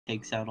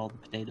takes out all the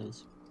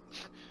potatoes.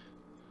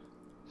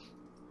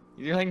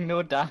 You're like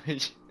no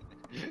damage.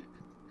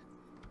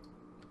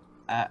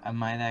 I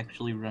might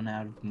actually run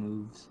out of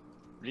moves.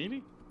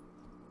 Really?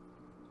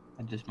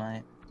 I just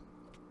might.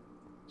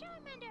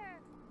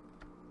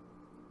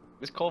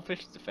 This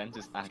Crawfish's defense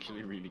is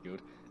actually really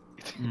good.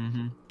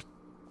 Mm-hmm.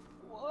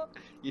 What?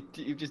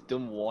 You've just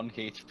done 1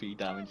 HP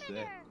damage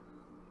there.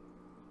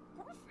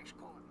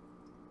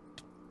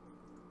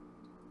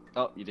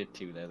 Oh, you did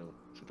 2 there though,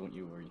 so don't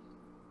you worry.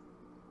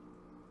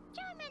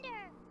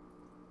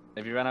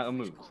 Have you run out of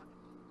moves?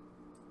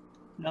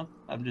 No,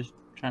 I'm just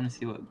trying to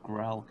see what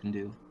Growl can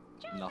do.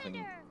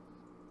 Nothing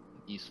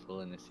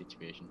useful in this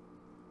situation.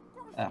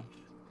 Oh.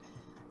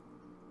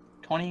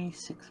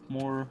 26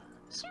 more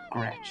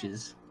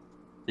scratches,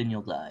 then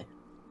you'll die.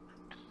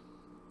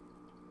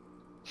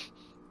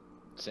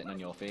 Sitting on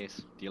your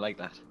face. Do you like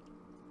that?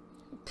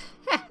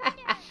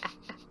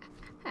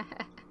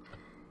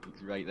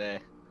 He's right there.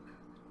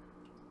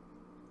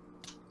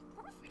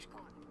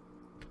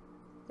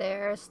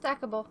 They're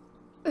stackable.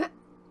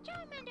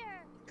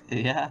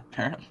 Yeah,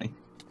 apparently.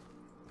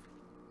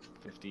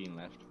 15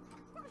 left.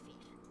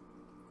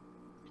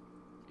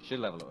 You should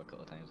level up a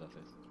couple of times off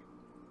this.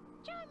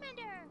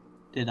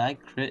 Did I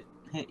crit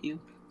hit you?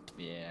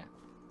 Yeah.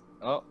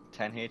 Oh,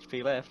 10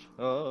 HP left.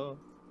 Oh.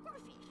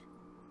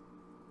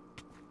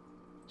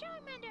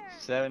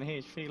 7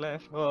 HP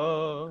left.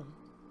 Oh.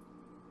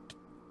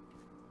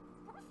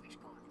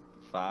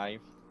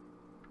 5.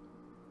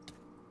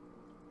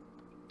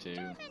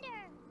 2.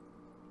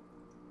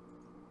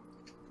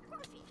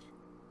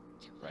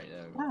 Right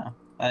there we go. Wow.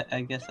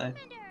 I guess I...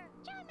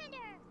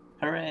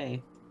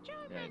 Hooray!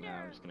 Right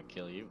now I'm just gonna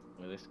kill you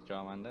with this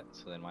Charmander,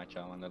 so then my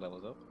Charmander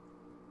levels up.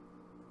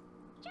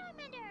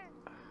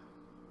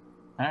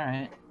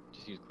 Alright.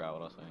 Just use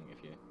Growl or something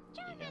if you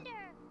can.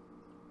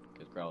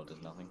 Because Growl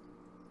does nothing.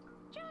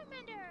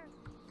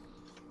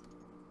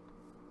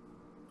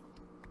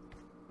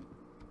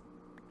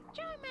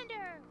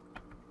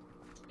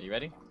 Are you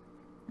ready?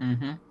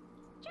 Mm-hmm.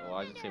 So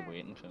why does it say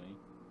waiting for me?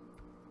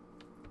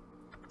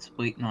 It's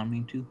waiting on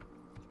me too.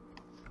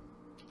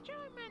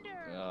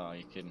 Oh,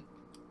 you kidding.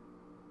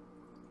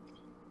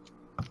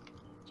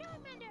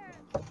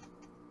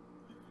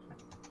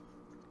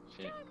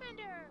 Shit.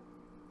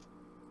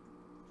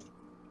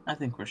 I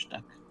think we're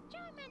stuck.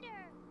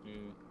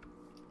 Mm.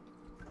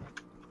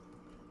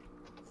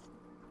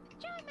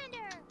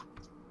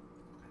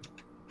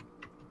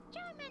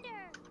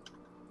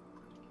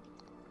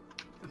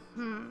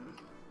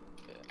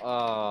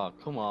 Oh,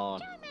 come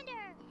on.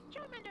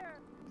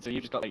 So you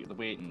just got like the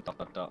waiting dot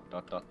dot dot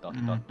dot dot dot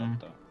dot dot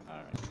dot.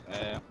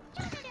 Alright.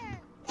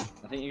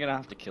 I think you're gonna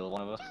have to kill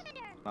one of us.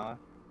 No,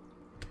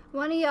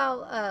 One of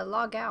y'all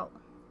log out.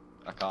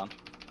 I can't.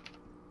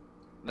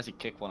 Unless you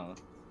kick one of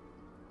them.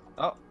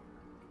 Oh.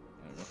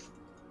 There we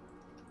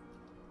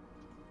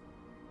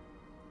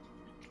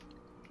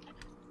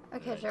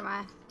go. Okay,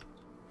 Jeremiah.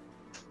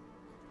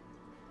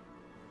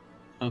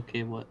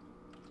 Okay, what?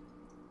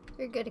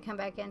 You're good to come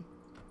back in.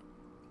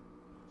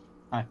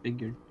 I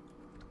figured.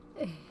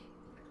 I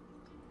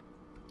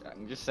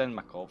can just send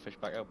my Crawfish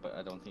back out, but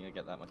I don't think I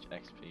get that much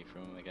XP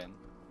from him again.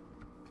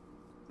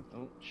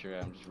 Oh, sure,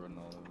 I'm just running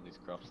all over these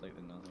crops like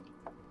they're nothing.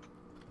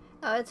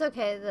 Oh, it's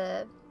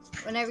okay.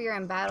 Whenever you're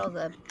in battle,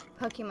 the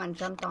Pokemon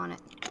jumped on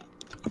it.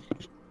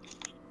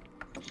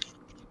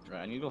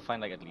 Right, I need to go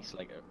find like at least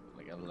like a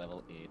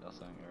level 8 or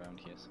something around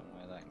here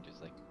somewhere that I can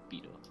just like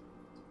beat up.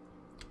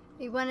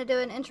 You want to do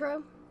an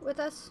intro with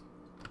us?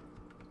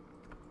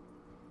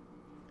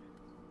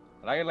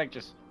 But I could like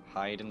just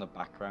hide in the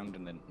background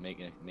and then make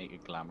a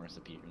glamorous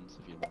appearance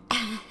if you want.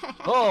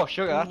 Oh,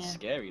 sugar, that's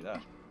scary.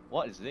 That.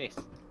 What is this?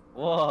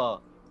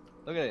 Whoa!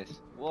 Look at this.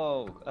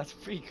 Whoa, that's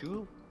pretty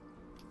cool.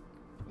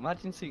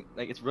 Imagine seeing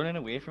like it's running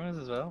away from us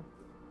as well.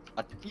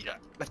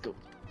 Let's go.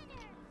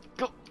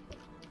 Go.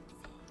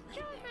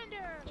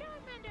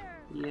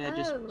 Yeah,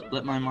 just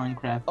let my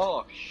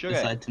Minecraft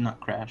decide to not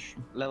crash.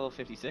 Level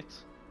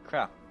 56.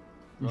 Crap.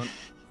 Run.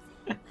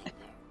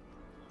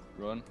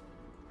 Run.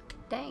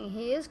 Dang,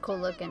 he is cool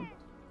looking.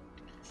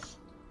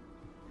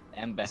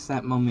 It's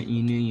that moment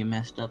you knew you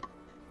messed up.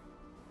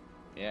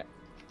 Yeah.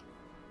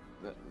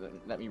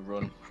 Let me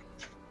run.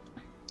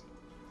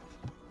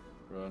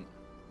 Run.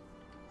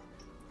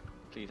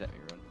 Please let me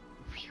run.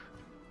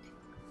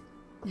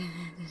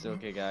 It's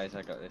okay, guys.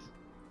 I got this.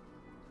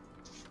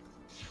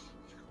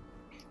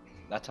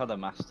 That's how the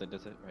master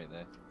does it, right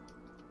there.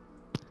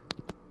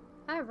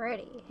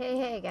 Alrighty.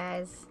 Hey,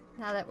 guys.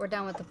 Now that we're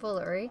done with the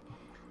foolery,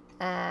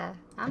 I'm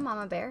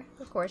Mama Bear.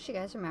 Of course, you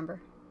guys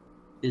remember.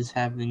 Is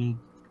having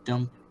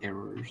dump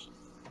errors.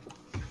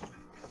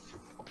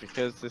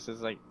 Because this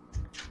is like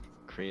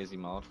crazy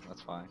mod,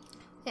 that's fine.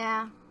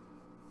 Yeah.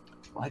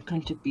 Why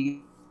couldn't it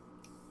be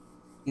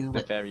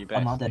the very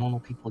best a mod that normal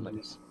people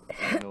use?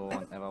 Like no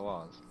one ever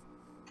was.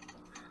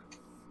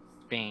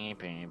 Bam,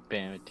 bam,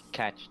 bam, to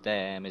catch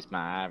them is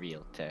my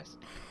real test.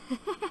 To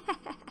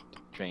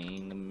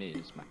train them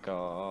is my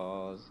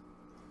cause.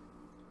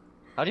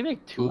 How do you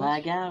make tools?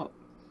 Lag out.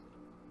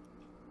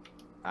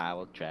 I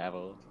will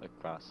travel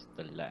across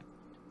the land,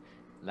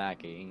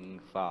 lagging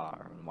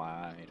far and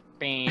wide.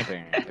 Bam,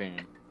 bam,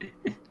 bam.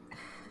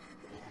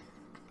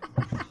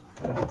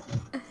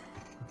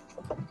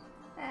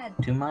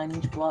 To mine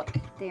each block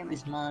Damn it.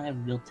 is my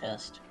real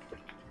test.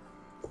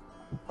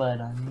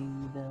 But I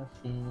need a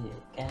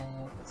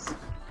pickaxe.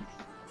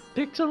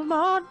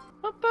 Pixelmon,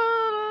 a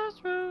badass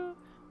through.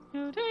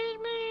 You teach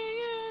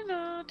me and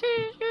I'll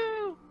teach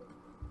you.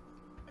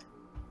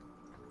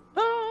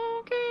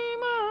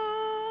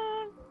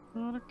 Pokemon,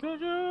 gotta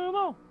catch 'em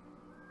all.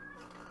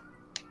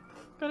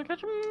 Gotta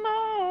catch 'em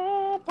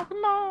all,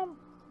 Pokemon.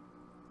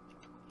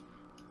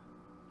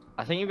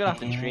 I think you're gonna have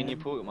to train your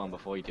Pokemon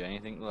before you do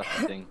anything. Well,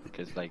 that's the thing,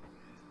 because like,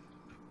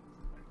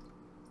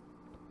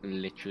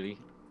 literally,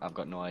 I've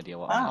got no idea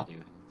what I'm gonna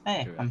do.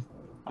 Hey,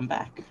 I'm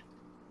back.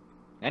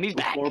 And he's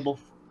back.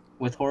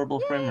 With horrible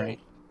frame rate.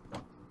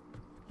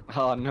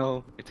 Oh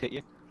no, it's hit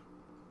you.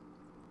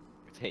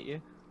 It's hit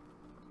you.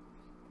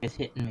 It's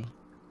hitting me.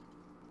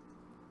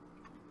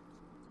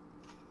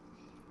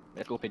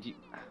 Let's go, Pidgey.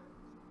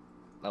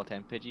 Level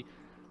 10 Pidgey.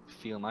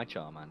 Feel my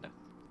Charmander.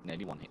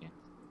 Nearly one hit you.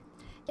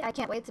 Yeah, I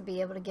can't wait to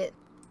be able to get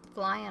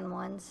flying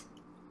ones.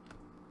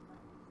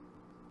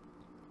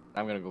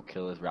 I'm gonna go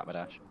kill this Rapidash.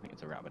 I think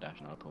it's a Rapidash,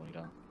 not a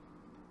Ponyta.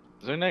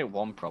 There's only like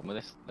one problem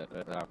with this that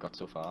I've got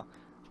so far.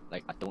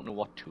 Like, I don't know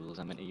what tools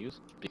I'm meant to use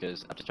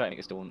because I've just tried to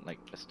make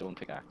a stone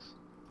pickaxe,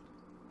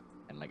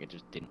 and like it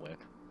just didn't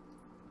work.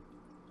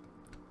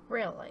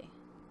 Really?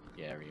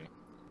 Yeah, really.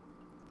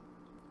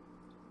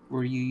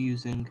 Were you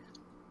using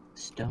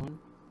stone?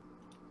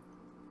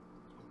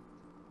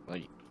 Well,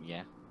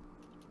 yeah.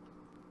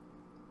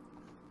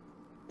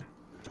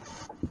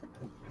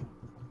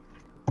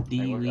 Do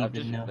you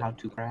even know how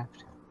to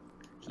craft?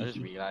 I just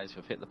realised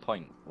we've hit the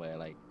point where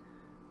like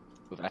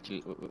we've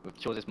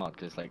chose this mod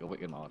because it's like a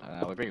wicked mod, and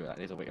I would agree with that.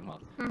 It is a wicked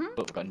mod, but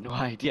we've got no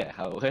idea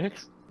how it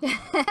works.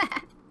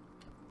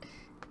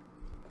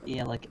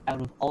 Yeah, like out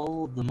of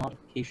all the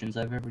modifications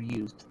I've ever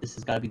used, this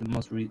has got to be the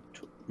most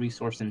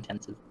resource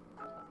intensive.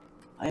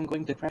 I am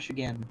going to crash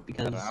again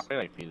because I feel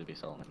like people be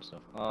selling and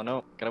stuff. Oh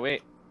no, get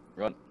away!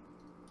 Run!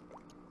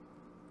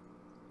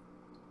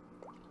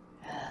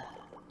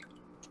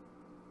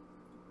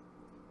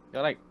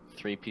 Got like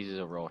 3 pieces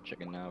of raw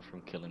chicken now from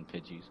killing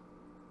Pidgeys.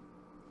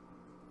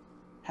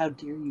 How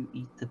dare you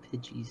eat the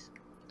Pidgeys?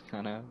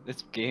 I know,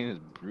 this game is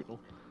brutal.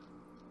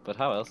 But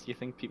how else do you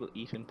think people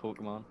eat in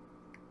Pokemon?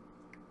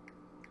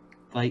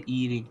 By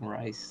eating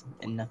rice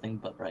and nothing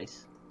but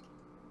rice.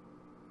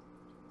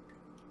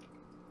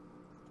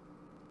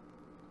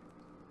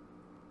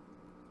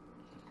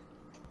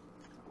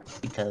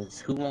 Because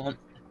who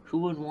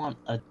would want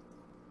a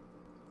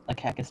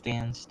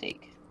Kakistan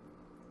steak?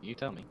 You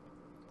tell me.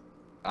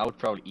 I would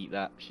probably eat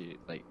that shit,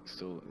 like,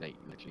 so, like,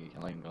 literally,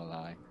 I'm not even gonna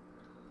lie.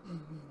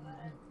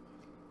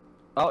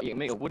 Oh, you can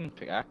make a wooden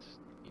pickaxe.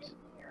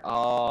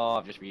 Oh,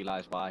 I've just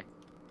realised why.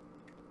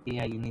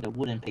 Yeah, you need a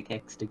wooden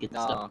pickaxe to get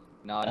the stuff.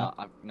 No,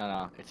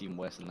 it's even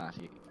worse than that.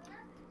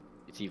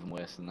 It's even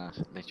worse than that,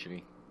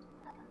 literally.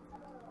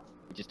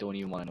 You just don't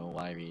even want to know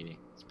why, really.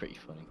 It's pretty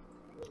funny.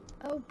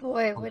 Oh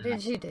boy, what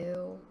did you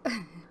do?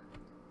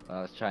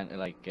 I was trying to,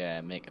 like,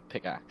 make a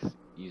pickaxe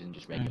using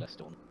just regular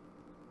stone.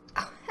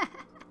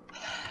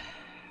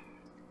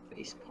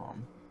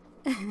 Facepalm.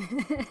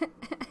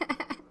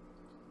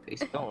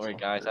 Don't worry,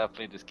 guys. I've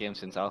played this game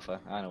since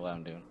alpha. I know what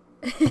I'm doing.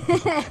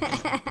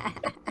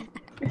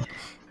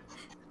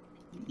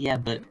 Yeah,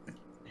 but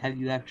have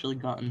you actually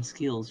gotten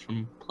skills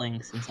from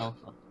playing since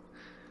alpha?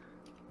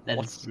 That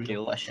what is the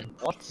real question.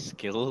 What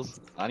skills?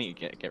 I need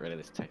to get rid of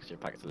this texture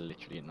pack. It's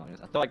literally annoying.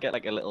 I thought I'd get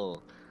like a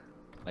little,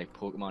 like,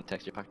 Pokemon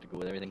texture pack to go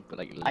with everything, but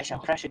like. I shall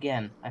crash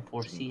again. I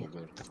foresee it.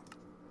 Good.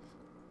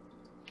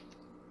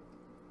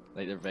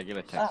 Like the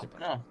regular texture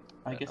pack. No,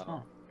 I guess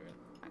not.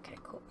 Okay,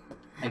 cool.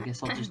 I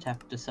guess I'll just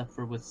have to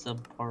suffer with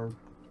subpar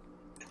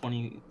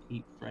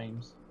 28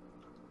 frames.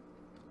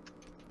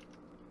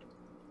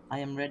 I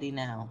am ready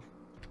now.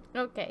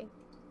 Okay.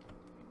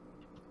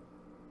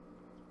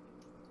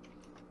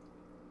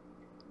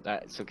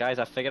 So guys,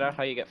 I figured out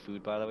how you get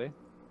food, by the way.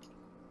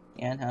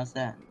 Yeah, and how's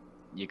that?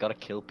 You gotta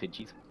kill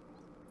Pidgeys.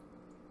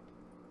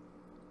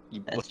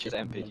 You butcher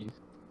them Pidgeys.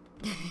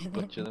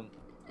 Butcher them.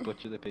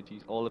 Butcher the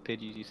Pidgeys. All the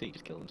Pidgeys you see,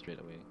 just kill them straight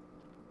away.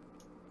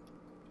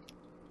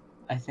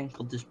 I think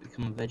I'll just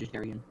become a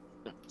vegetarian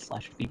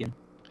 / vegan.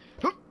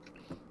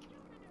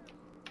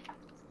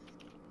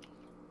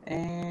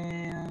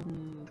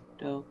 And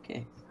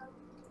okay.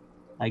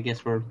 I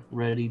guess we're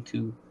ready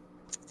to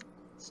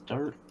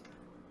start.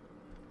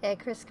 Yeah,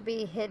 Chris could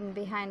be hidden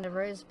behind a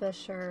rose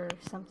bush or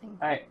something.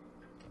 Alright.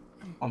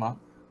 Hold on.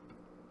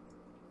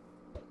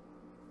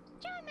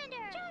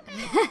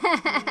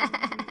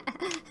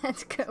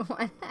 That's a good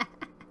one.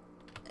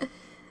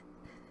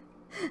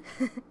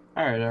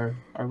 Alright,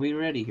 are we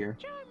ready here?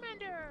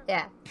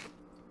 Yeah.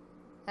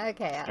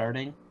 Okay.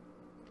 Starting?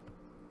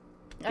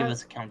 Give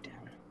us a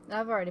countdown.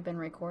 I've already been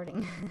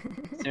recording.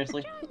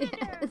 Seriously?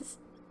 Yes.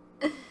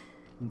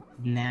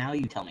 Now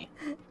you tell me.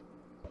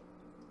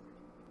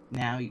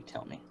 Now you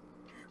tell me.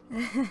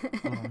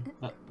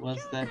 What was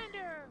that?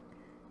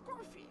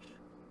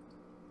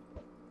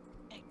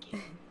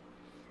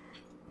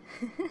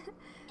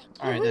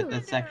 Alright,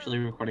 that's actually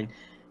recording.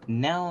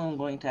 Now I'm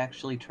going to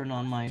actually turn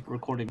on my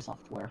recording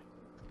software.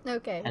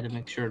 Okay. Had to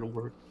make sure to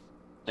work.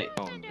 Wait.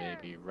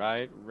 Baby,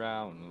 right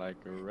round like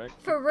a record.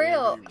 For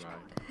real. Baby,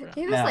 right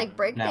He was No, like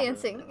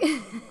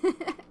breakdancing.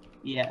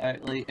 Yeah,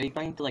 are you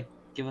going to like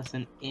give us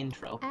an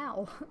intro?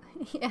 Ow.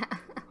 Yeah.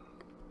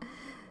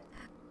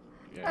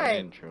 Yeah, Alright.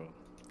 intro.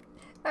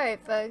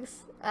 Alright,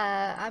 folks.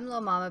 I'm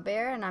Lil Mama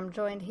Bear, and I'm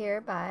joined here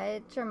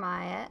by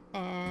Jeremiah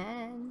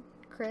and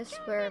Chris,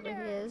 wherever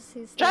he is.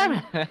 He's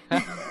Damn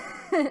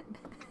it!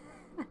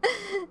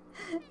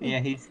 Yeah,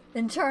 he's.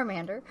 and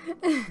Charmander.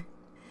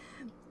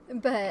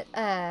 But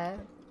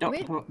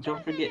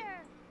Don't forget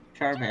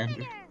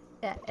Charmander.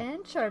 yeah,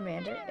 and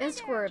Charmander and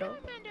Squirtle.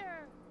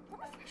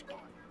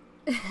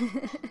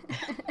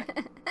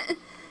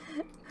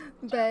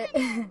 But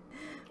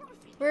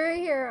we're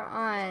here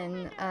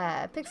on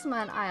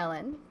Pixelmon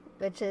Island,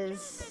 which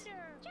is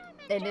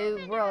a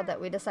new world that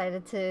we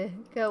decided to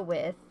go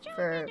with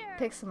for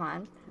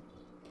Pixelmon.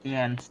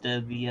 Yeah, instead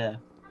of the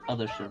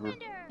other server.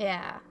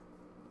 Yeah.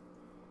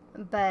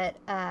 But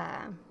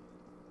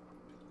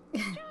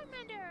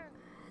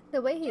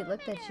the way he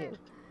looked at you.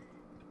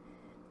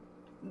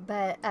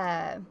 But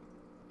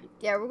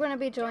yeah, we're going to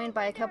be joined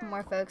by a couple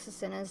more folks as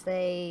soon as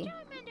they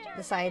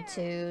decide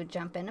to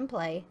jump in and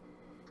play,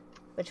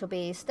 which will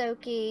be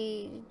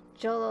Stokey,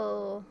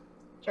 Joel,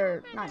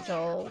 or not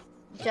Joel,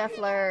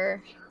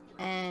 Jeffler,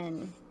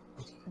 and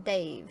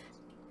Dave.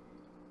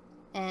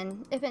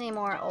 And if any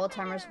more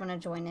old-timers want to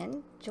join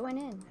in, join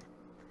in.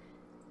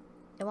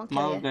 It won't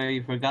kill Mama you. Bear,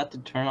 you forgot to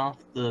turn off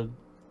the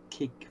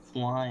kick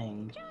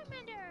flying.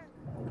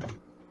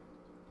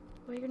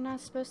 Well, you're not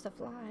supposed to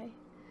fly.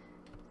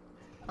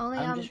 Only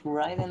I'm just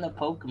riding the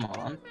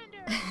Pokemon.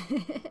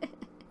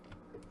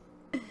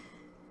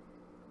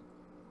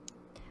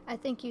 I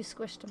think you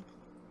squished him.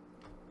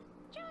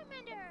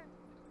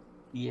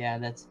 Yeah,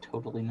 that's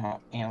totally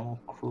not animal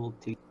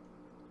cruelty.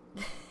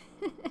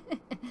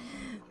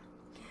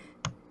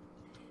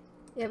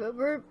 Yeah, but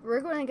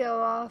we're going to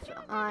go off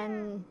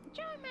on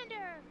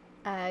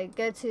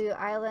go to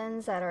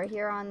islands that are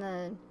here on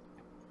the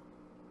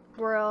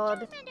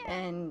world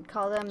and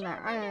call them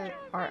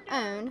our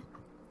own.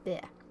 Yeah.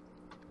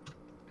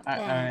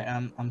 Alright,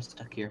 I'm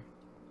stuck here.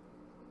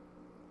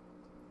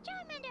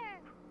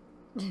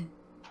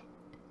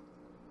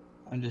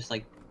 I'm just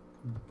like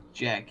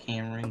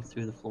jackhammering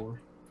through the floor.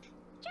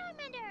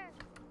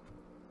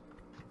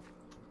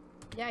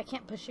 Yeah, I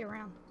can't push you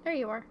around. There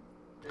you are.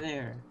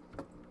 There.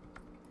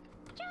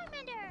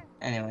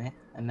 Anyway,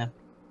 enough.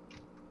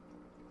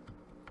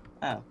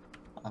 Oh.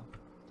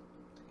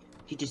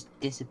 He just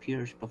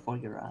disappears before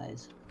your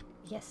eyes.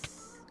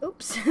 Yes.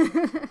 Oops.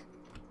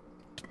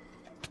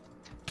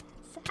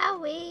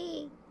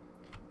 Sorry.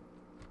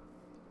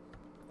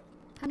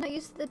 I'm not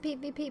used to the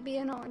PvP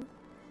being on.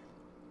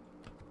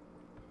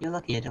 You're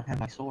lucky I don't have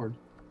my sword.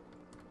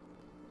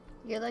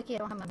 You're lucky I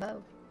don't have my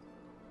bow.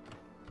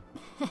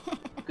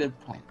 Good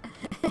point.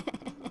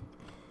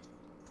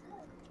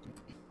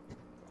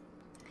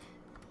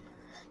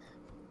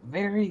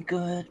 Very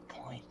good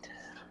point.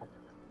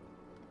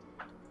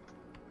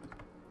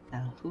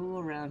 Now, who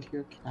around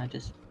here can I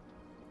just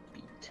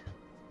beat?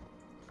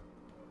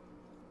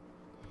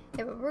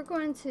 Yeah, but we're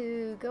going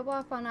to go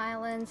off on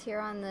islands here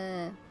on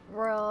the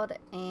world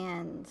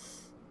and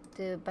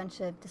do a bunch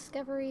of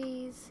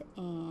discoveries,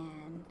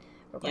 and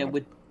we're going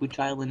Yeah, which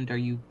island are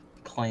you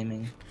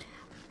claiming?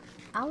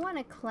 I want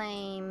to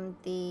claim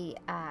the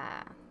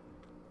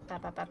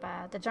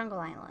the jungle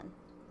island.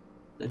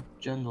 The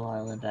Jungle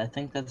Island. I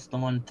think that's the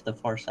one to the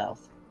far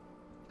south.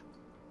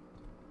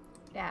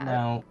 Yeah.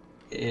 Now,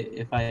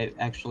 if I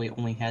actually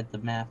only had the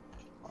map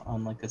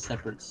on like a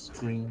separate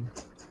screen.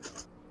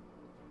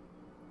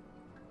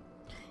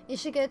 You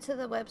should go to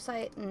the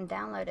website and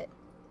download it.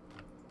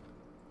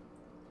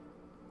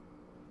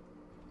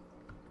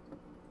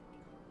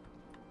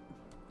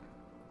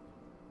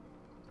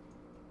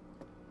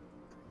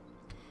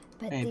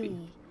 But Maybe.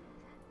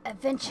 the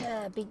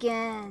adventure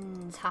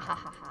begins. Ha ha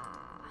ha ha.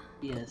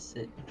 Yes,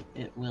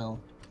 it will.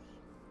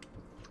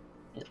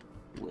 It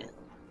will.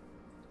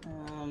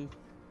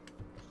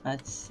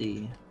 Let's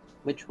see.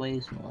 Which way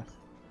is north?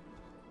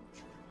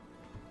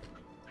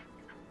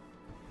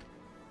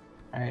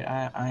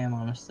 Alright, I am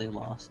honestly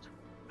lost.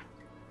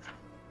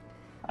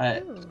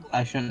 Ooh.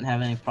 I shouldn't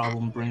have any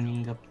problem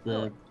bringing up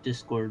the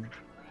Discord,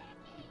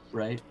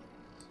 right?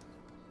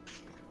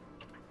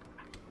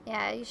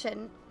 Yeah, you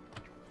shouldn't.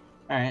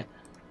 Alright,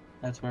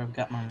 that's where I've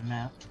got my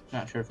map.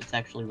 Not sure if it's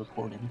actually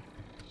recording.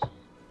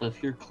 But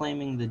if you're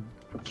claiming the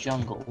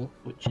jungle,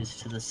 which is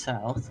to the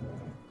south,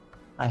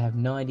 I have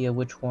no idea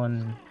which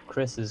one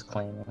Chris is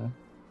claiming.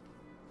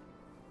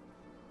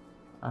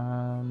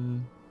 I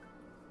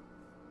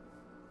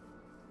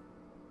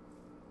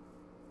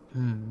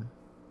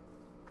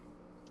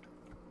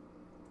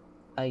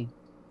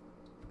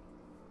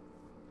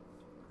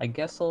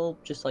guess I'll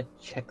just like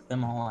check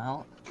them all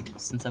out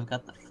since I've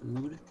got the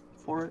food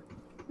for it.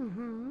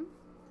 Mm-hmm.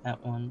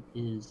 That one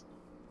is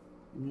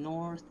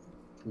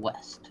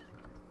northwest.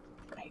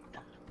 Right.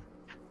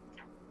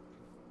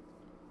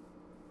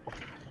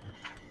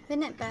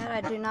 Isn't it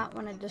bad I do not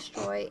want to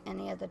destroy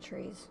any of the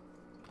trees?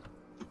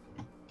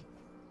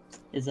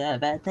 Is that a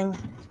bad thing?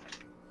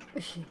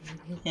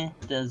 It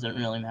doesn't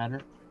really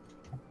matter.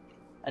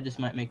 I just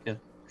might make a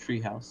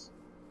tree house.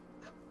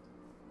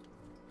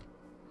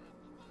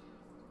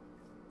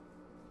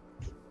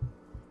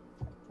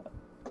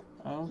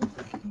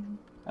 Okay.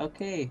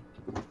 Okay.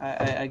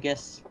 I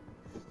guess.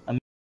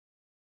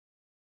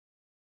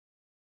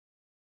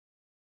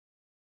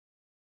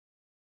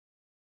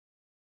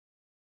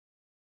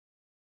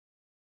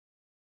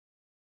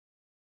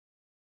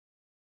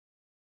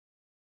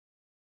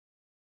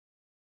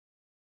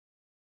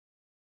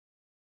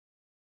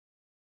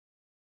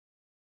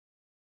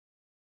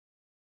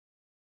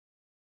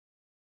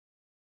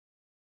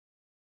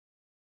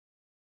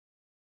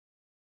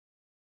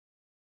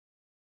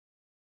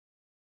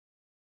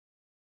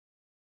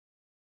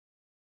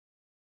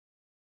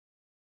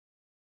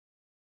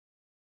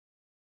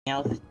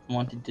 Meowth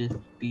wanted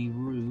to be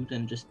rude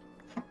and just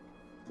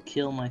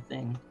kill my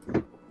thing.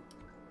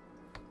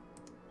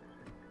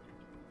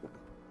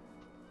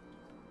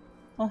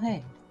 Oh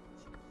hey.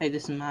 Hey,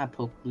 this is my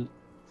poke loot.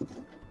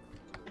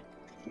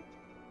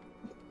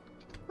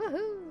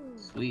 Woohoo!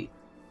 Sweet.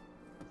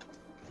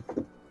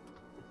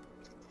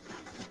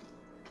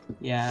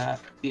 Yeah,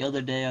 the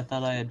other day I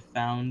thought I had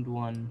found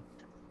one,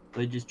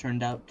 but it just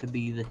turned out to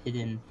be the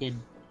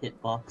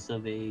hitbox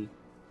of a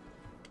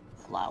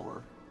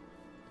flower.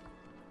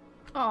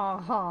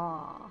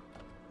 Aww.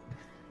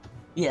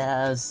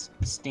 Yeah, I was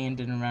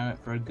standing around it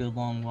for a good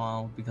long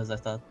while because I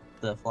thought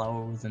the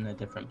flower was in a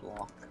different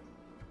block.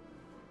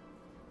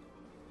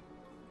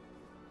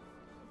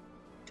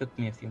 Took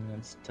me a few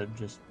minutes to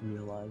just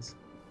realize.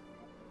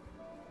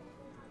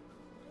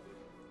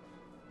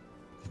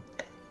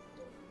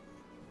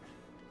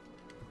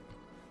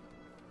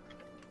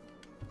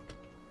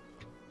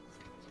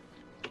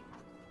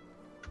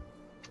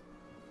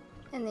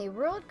 And the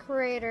world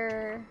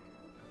creator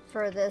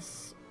for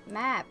this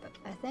map,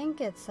 I think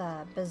it's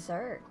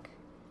Berserk.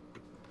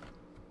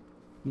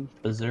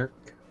 Berserk?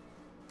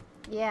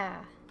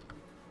 Yeah.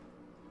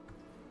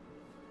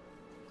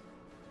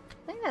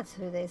 I think that's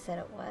who they said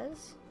it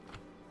was.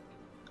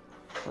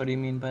 What do you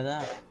mean by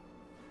that?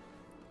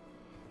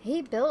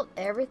 He built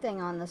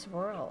everything on this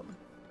world.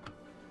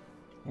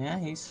 Yeah,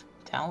 he's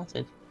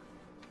talented.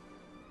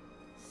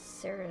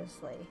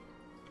 Seriously.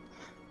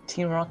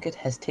 Team Rocket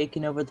has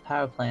taken over the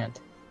power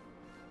plant.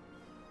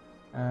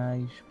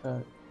 You should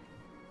put...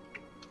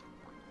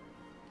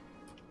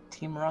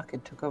 Team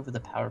Rocket took over the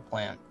power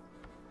plant.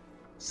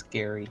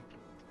 Scary.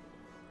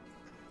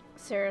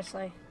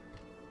 Seriously.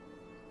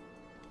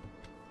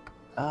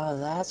 Oh,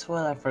 that's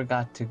what I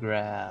forgot to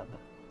grab.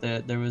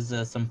 There was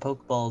some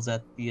Pokeballs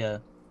at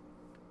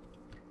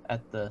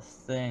the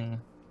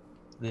thing,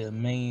 the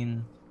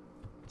main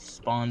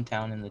spawn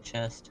town in the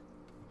chest.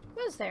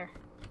 Was there?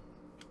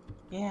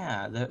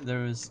 Yeah, there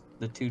was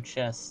the 2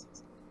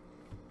 chests.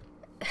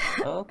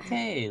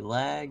 Okay,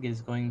 lag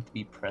is going to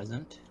be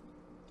present.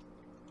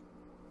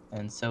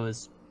 And so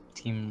is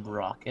Team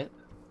Rocket.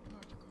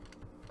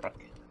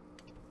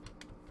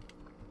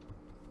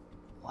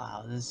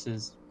 Wow, this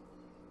is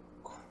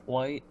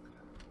quite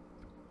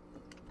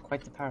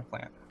the power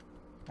plant.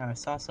 Now I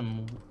saw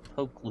some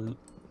poke loot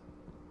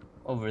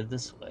over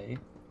this way.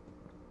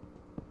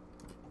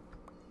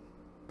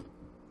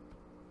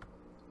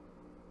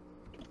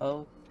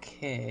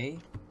 Okay,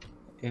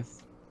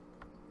 if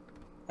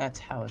that's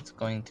how it's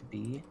going to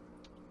be.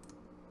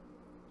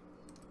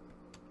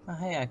 Oh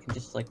hey, I can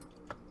just like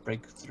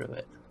break through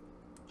it.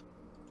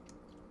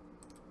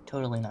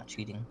 Totally not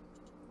cheating.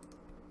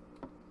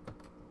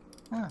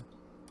 Ah,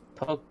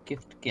 poke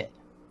gift get.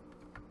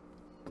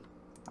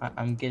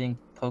 I'm getting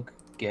poke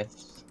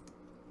gifts,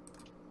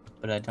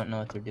 but I don't know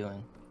what they're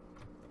doing.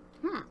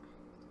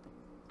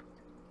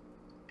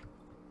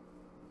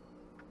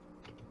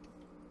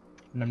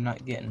 And I'm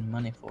not getting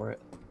money for it.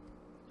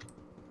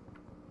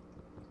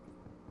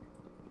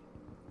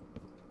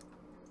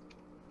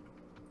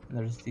 And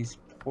there's these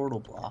portal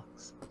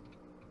blocks.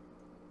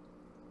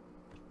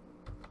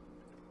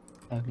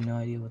 I have no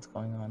idea what's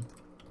going on.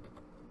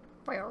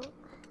 Well,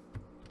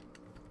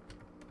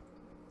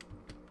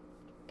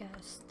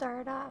 gotta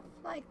start off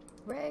like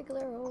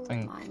regular old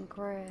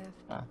Minecraft.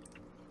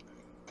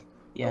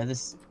 Yeah,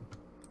 this...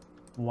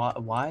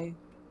 Why?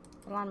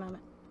 One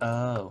moment.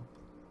 Oh.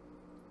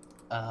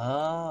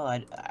 Oh,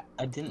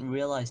 I didn't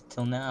realize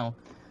till now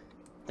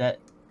that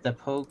the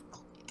poke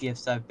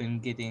gifts I've been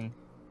getting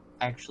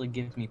actually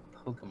give me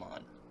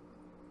Pokemon.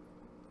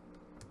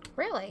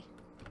 Really?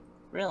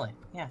 Really?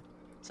 Yeah.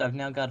 So I've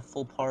now got a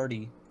full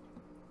party,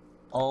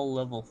 all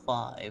level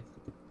 5.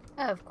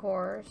 Of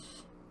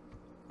course.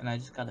 And I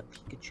just got a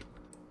Pikachu.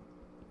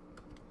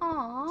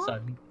 Aww.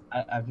 So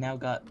I've now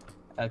got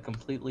a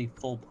completely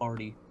full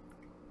party.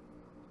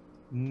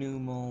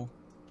 Numel.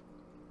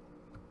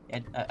 I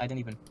didn't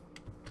even...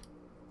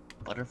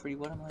 Butterfree?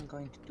 What am I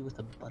going to do with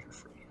a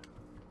Butterfree?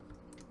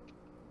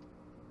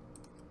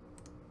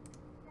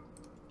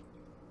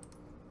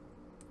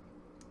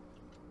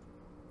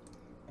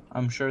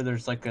 I'm sure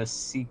there's like a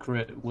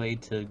secret way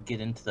to get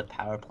into the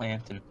power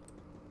plant and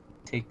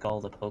take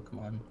all the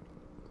Pokemon.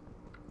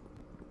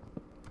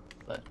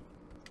 But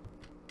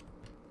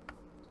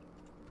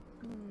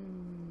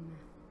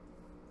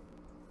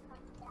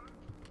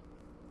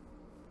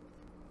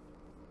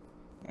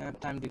yeah,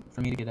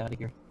 for me to get out of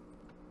here.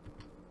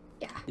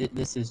 Yeah.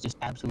 This is just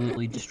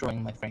absolutely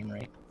destroying my frame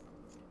rate.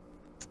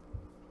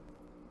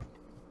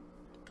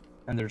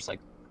 And there's like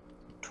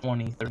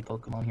 20, 30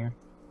 Pokemon here.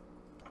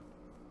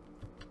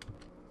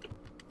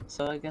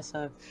 So I guess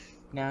I've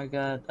now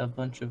got a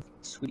bunch of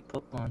sweet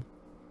Pokemon.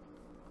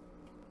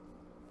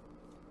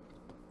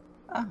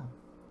 Ah.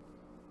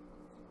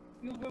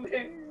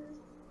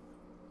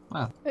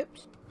 Wow.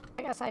 Oops.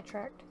 I got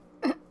sidetracked.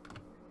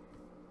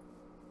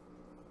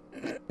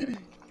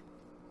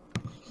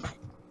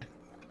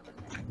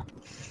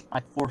 I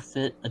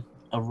forfeit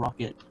a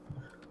rocket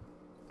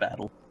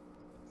battle.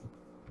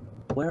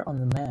 Where on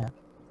the map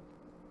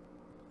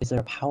is there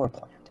a power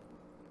plant?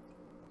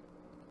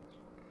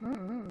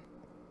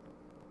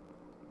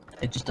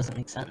 It just doesn't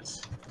make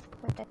sense.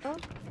 Where'd that go?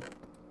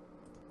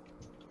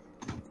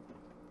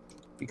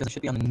 Because it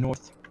should be on the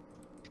north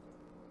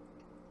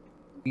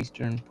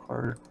eastern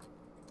part.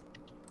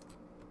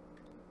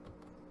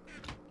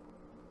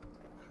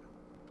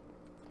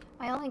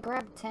 I only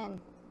grabbed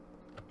 10.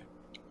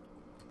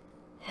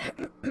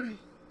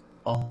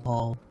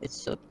 Oh, it's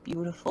so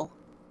beautiful.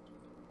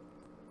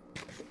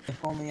 If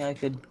only I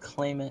could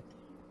claim it.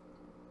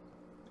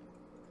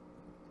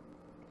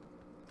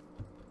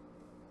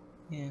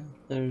 Yeah,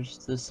 there's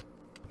this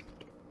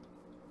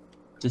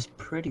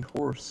pretty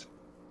horse.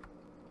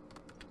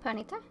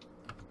 Ponyta?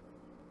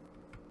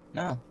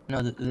 No,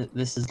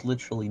 this is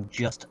literally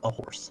just a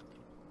horse.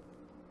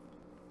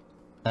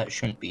 That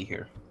shouldn't be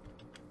here.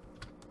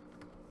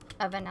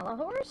 A vanilla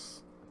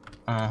horse?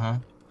 Uh-huh.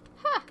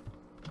 Huh.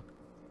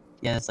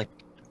 Yeah, it's like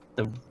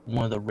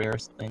one of the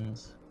rarest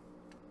things.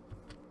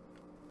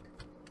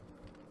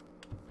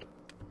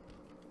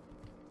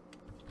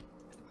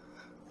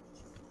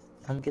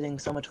 I'm getting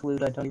so much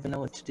loot I don't even know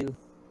what to do.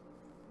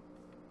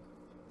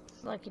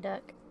 Lucky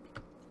duck.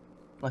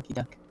 Lucky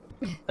duck.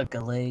 A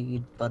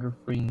Gallade,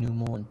 Butterfree,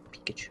 Numel, and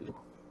Pikachu.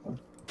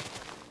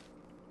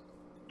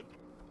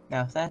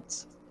 Now if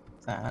that's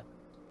that,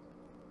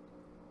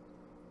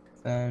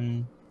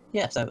 then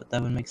yes, that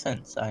would make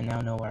sense. I now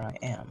know where I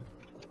am.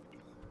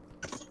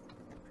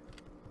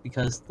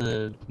 Because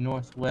the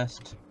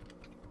Northwest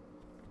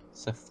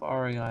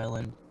Safari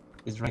Island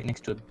is right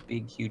next to a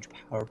big, huge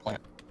power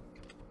plant.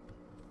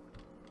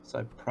 So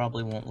I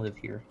probably won't live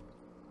here.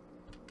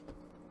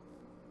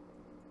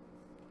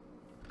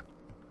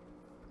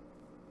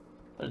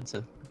 But it's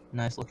a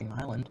nice looking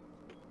island.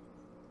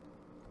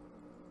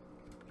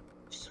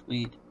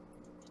 Sweet.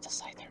 It's a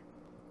Scyther.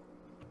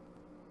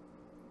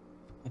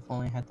 If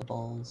only I had the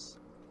balls.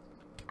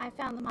 I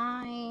found the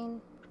mine.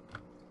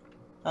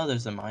 Oh,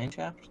 there's a mine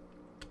shaft?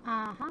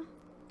 Uh-huh.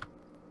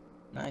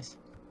 Nice.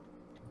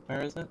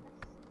 Where is it?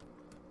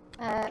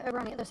 Over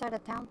on the other side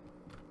of town.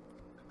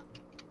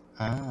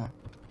 Ah.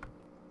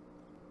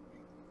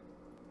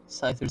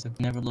 Scythers have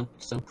never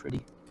looked so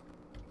pretty.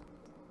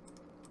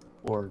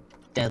 Or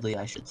deadly,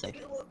 I should say.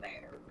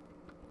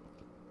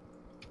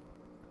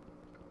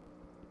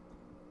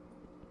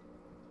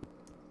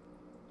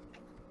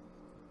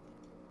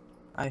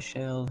 I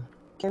shall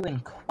go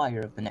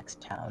inquire of the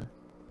next town.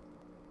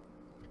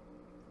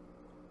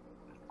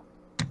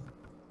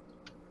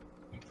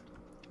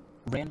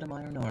 Random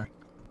iron ore.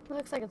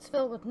 Looks like it's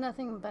filled with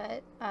nothing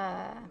but,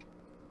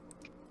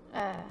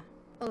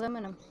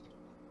 aluminum.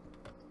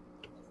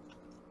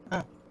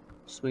 Oh,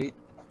 sweet.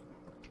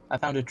 I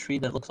found a tree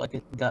that looks like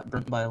it got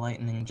burnt by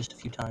lightning just a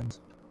few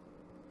times.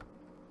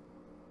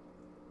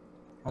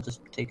 I'll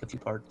just take a few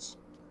parts.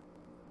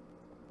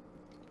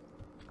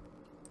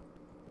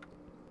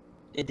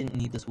 It didn't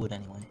need this wood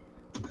anyway.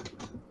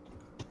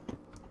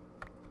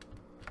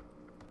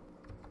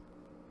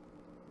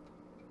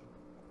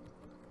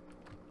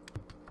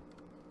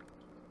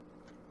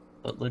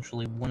 But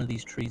literally one of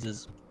these trees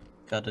has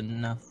got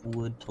enough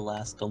wood to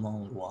last a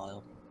long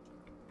while.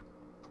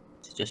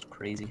 It's just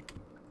crazy.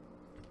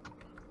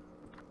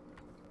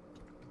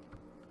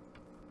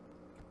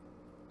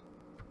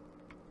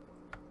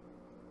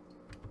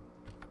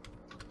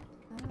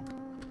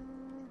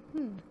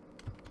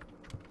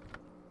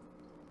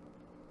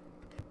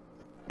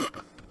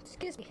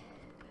 Excuse me.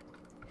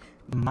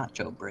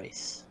 Macho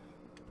brace.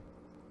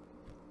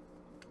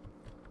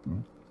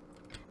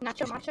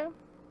 Nacho macho?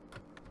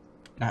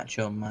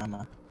 Nacho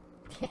mama.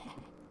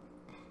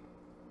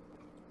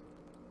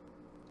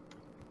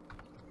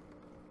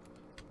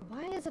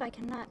 Why is it I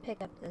cannot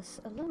pick up this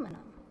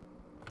aluminum?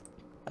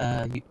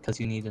 Because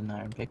you need an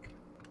iron pick.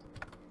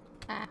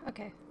 Ah,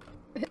 okay.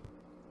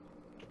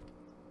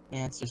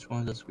 Yeah, it's just one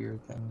of those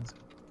weird things.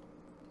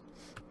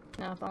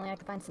 No, if only I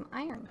could find some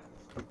iron.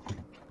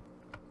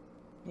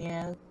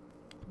 Yeah,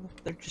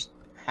 there just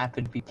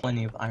happen to be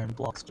plenty of iron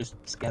blocks just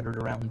scattered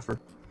around for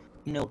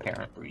no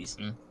apparent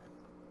reason.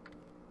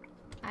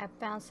 I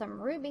found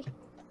some ruby.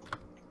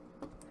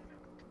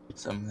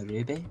 some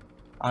ruby.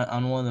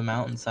 On one of the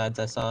mountainsides,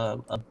 I saw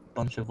a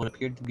bunch of what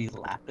appeared to be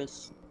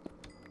lapis.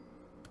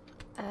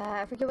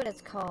 I forget what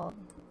it's called.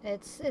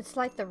 It's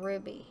like the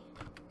ruby.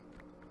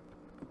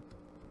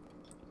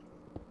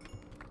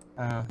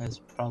 It's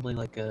probably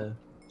like a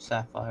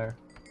sapphire.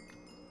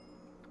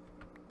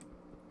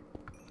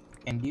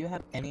 And do you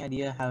have any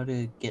idea how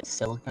to get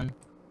silicon?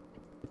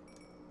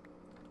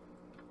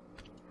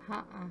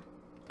 Uh-uh.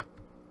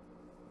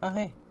 Oh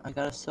hey, I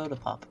got a soda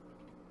pop.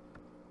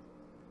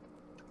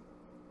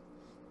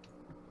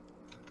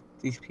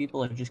 These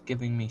people are just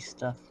giving me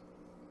stuff.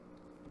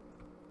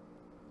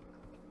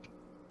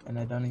 And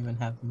I don't even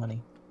have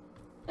money.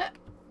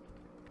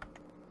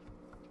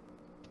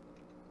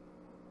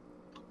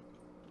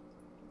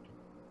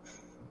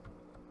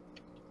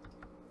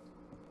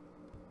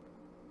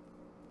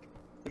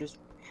 There just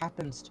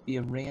happens to be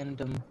a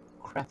random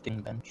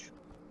crafting bench.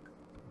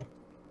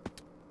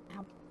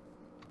 Ow.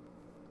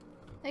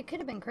 It could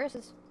have been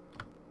Chris's.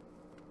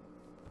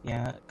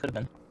 Yeah, it could have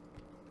been.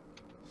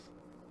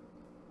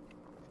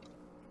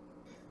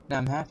 Now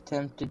I'm half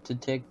tempted to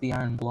take the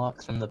iron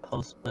blocks from the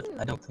post, but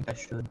I don't think I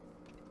should,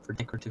 for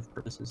decorative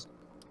purposes.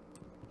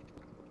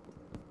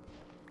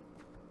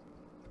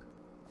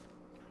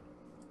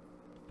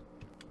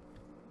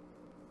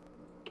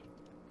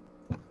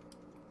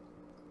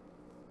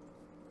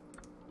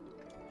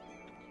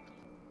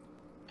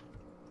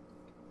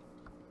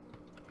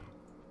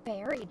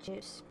 Berry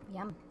juice.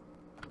 Yum.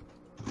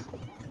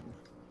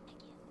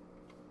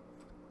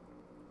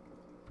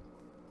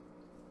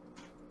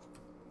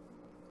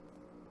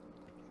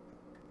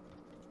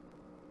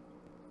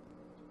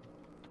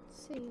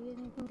 See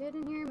anything good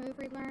in here? Move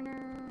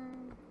relearner.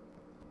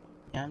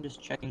 Yeah, I'm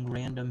just checking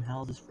random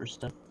houses for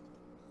stuff.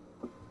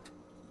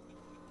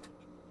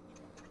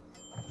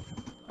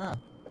 Oh.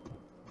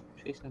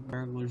 Chasing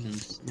burglars and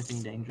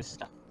sniffing dangerous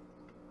stuff.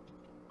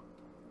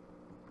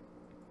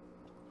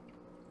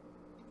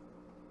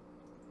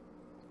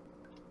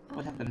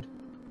 What happened?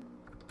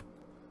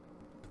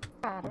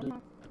 I don't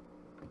know.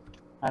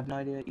 I have no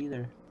idea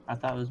either. I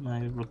thought it was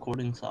my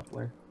recording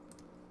software.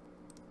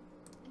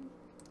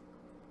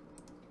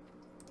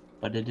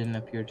 But it didn't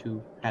appear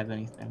to have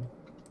anything.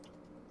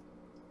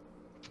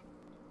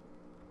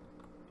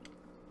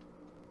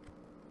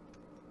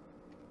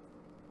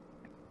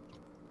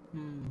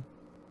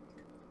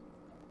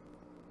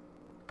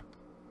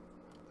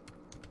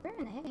 Where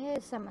in the heck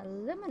is some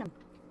aluminum?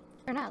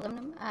 Or not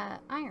aluminum,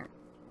 iron.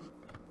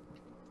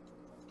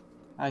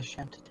 I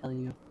shan't tell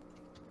you.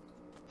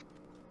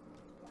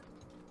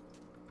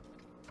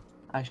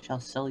 I shall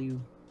sell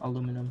you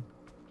aluminum,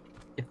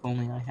 if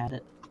only I had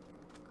it.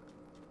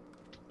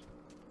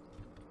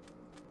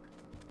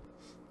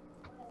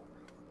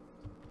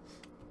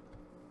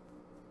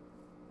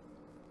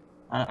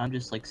 I'm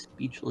just like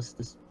speechless.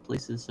 This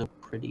place is so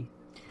pretty.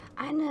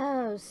 I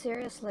know,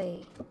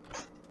 seriously.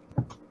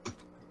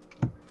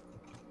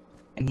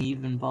 And he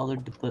even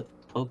bothered to put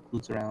poke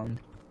boots around.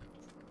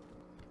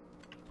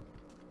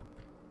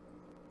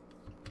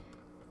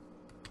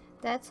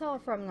 That's all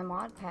from the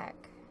mod pack.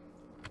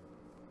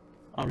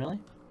 Oh, really?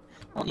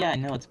 Well, yeah, I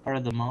know it's part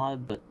of the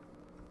mod, but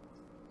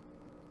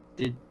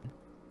did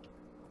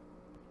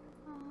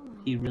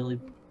he really,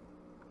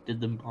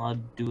 did the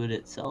mod do it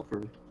itself,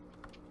 or?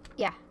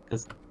 Yeah.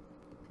 Because,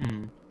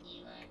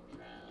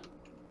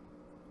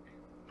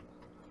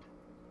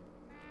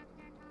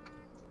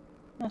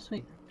 Oh,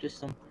 sweet. Just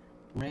some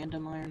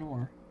random iron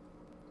ore.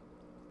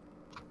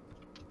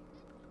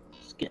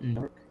 It's getting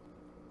dark.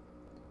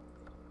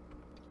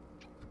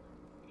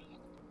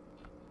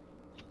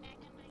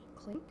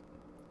 Clink.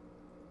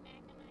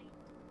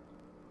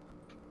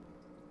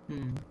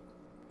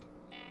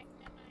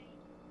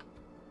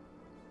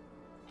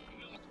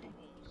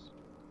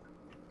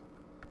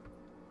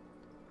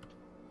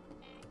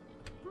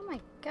 Oh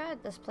my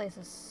god, this place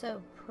is so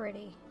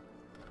pretty.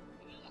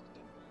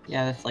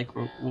 Yeah, that's like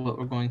what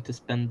we're going to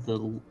spend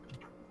the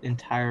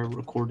entire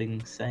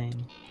recording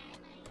saying.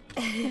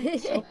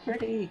 It's so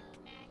pretty.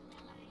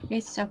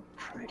 It's so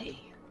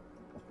pretty.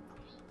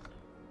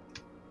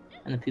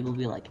 And the people will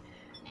be like,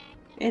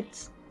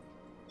 it's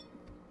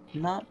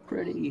not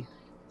pretty.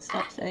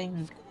 Stop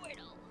saying.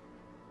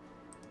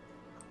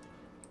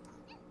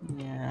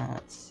 Yeah,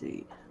 let's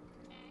see.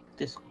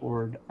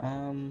 Discord.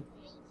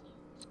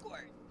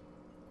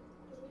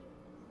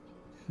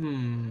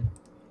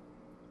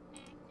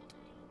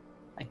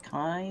 I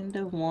kind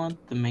of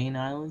want the main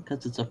island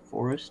because it's a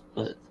forest,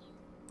 but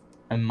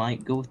I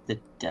might go with the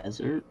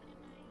desert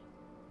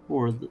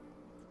or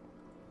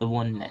the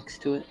one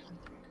next to it.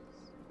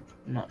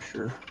 I'm not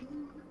sure.